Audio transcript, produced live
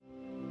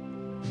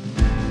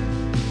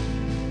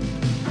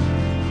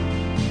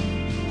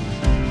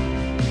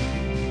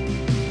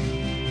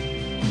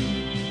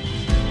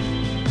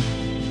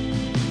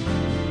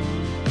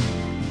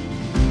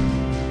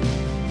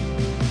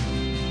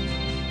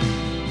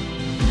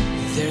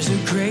There's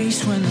a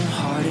grace when the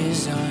heart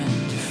is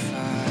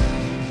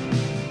undefiled.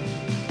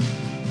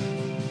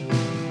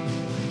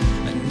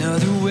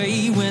 Another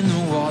way when the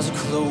walls are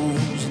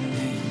closing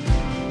in.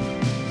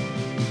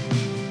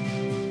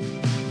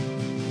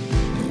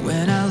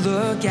 When I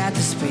look at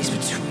the space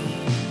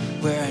between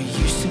where I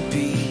used to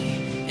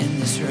be in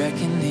this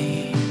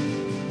reckoning,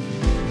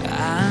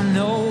 I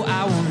know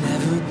I will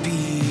never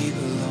be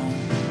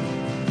alone.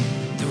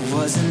 There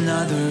was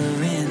another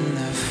in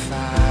the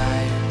fire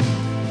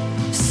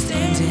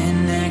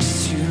standing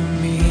next to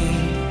me.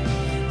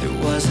 There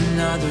was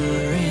another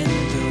in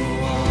the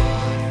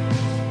water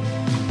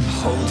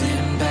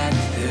holding back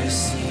the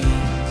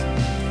seas.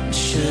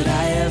 Should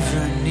I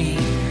ever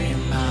need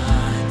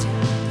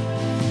reminding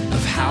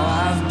of how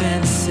I've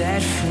been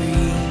set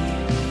free,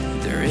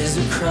 there is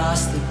a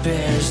cross that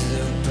bears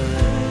the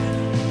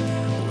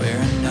burden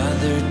where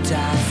another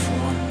died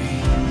for me.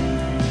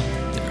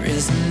 There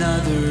is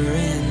another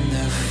in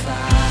the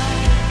fire.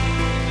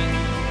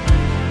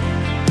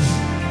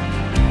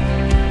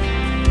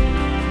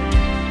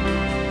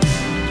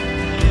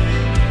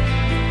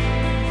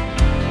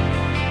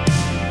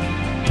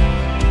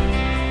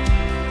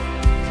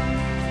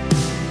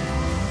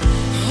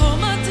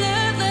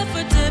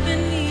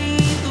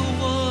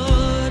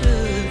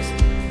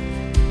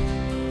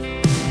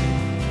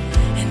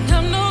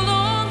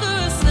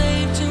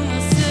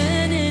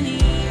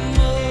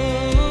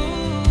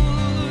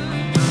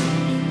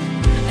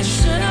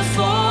 Should I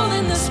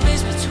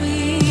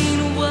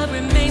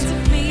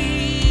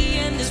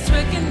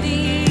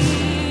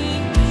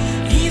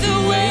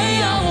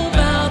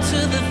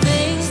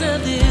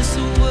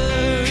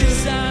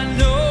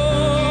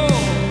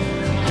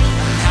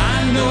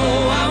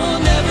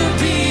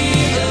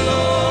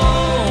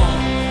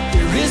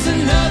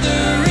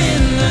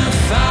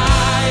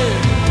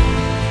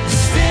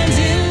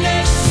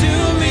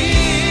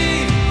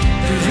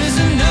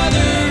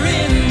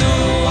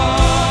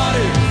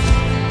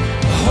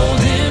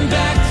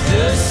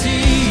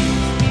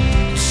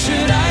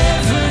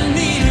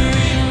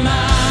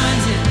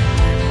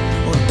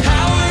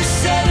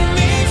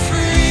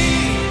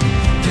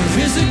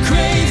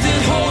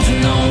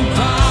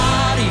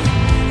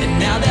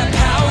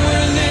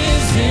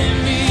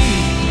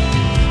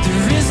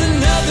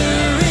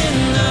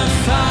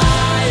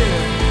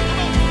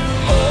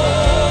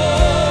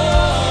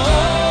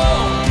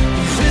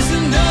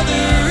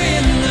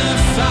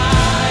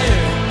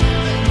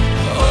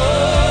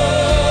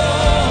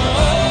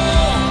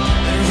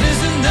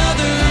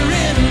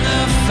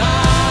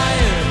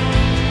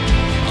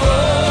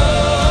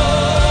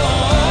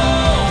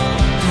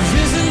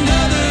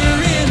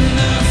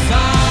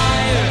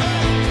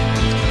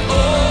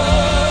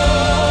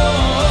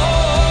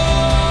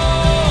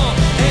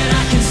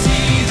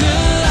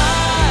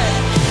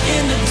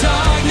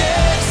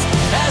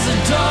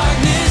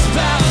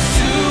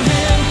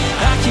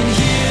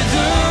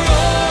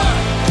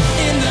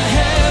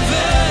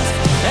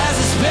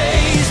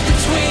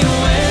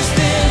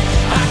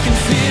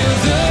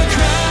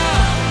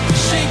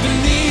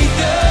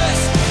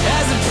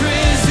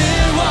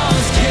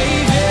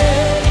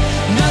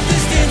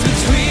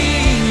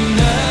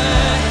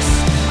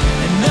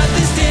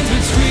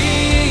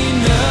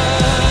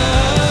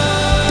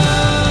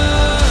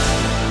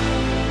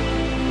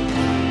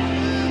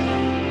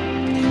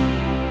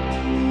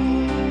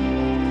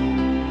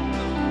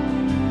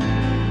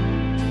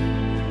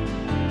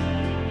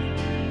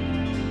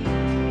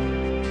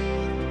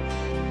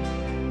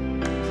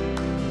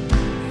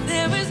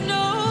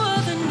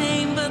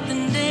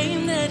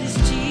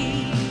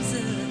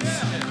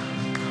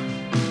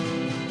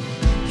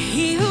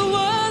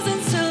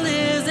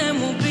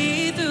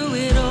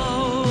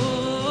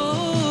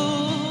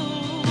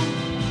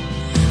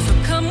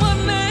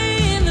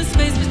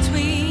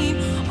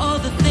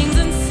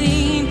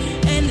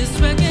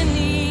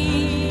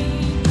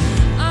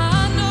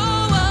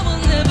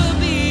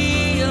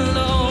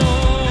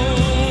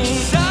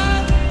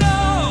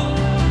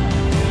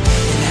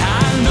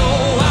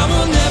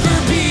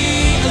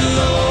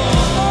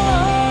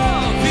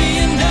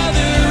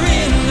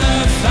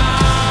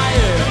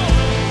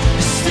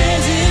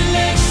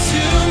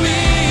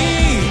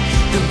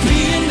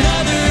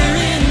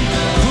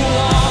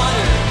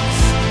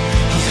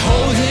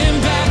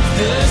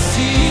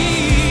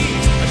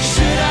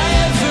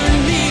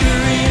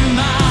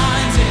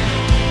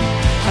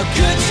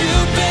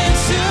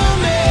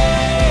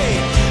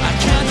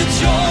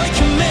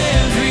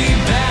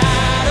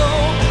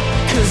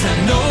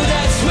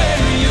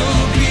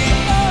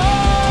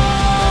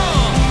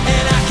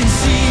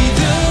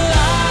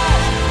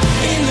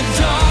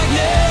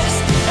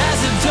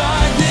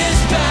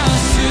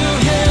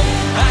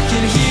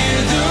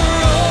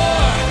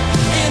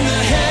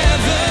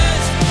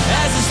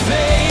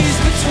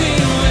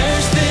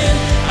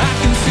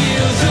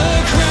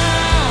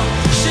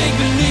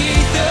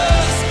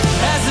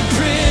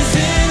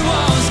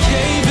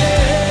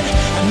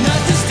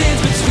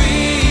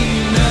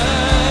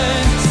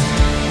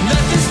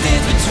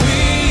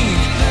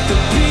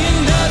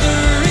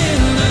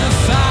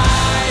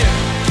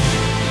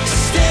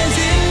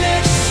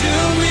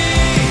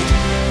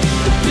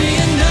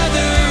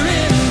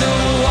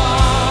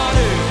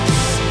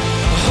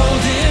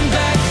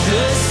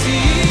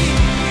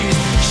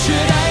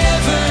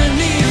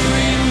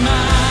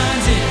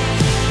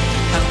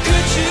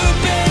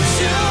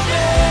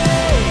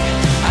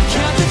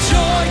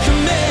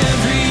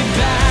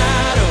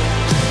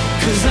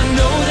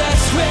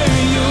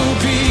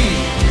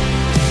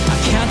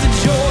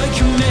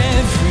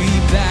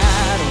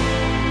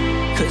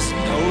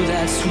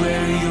that's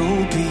where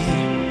you'll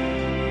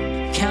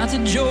be. Count the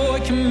joy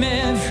come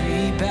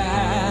every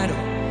battle,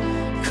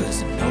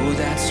 'cause I know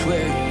that's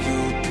where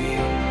you'll be.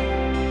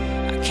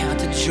 I count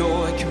the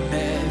joy come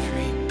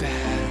every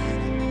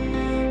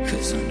battle,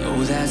 'cause I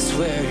know that's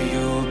where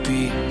you'll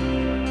be.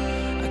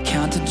 I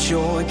count the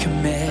joy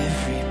come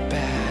every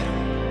battle,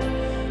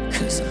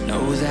 'cause I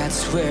know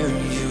that's where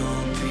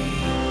you'll be.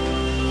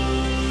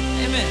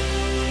 Amen.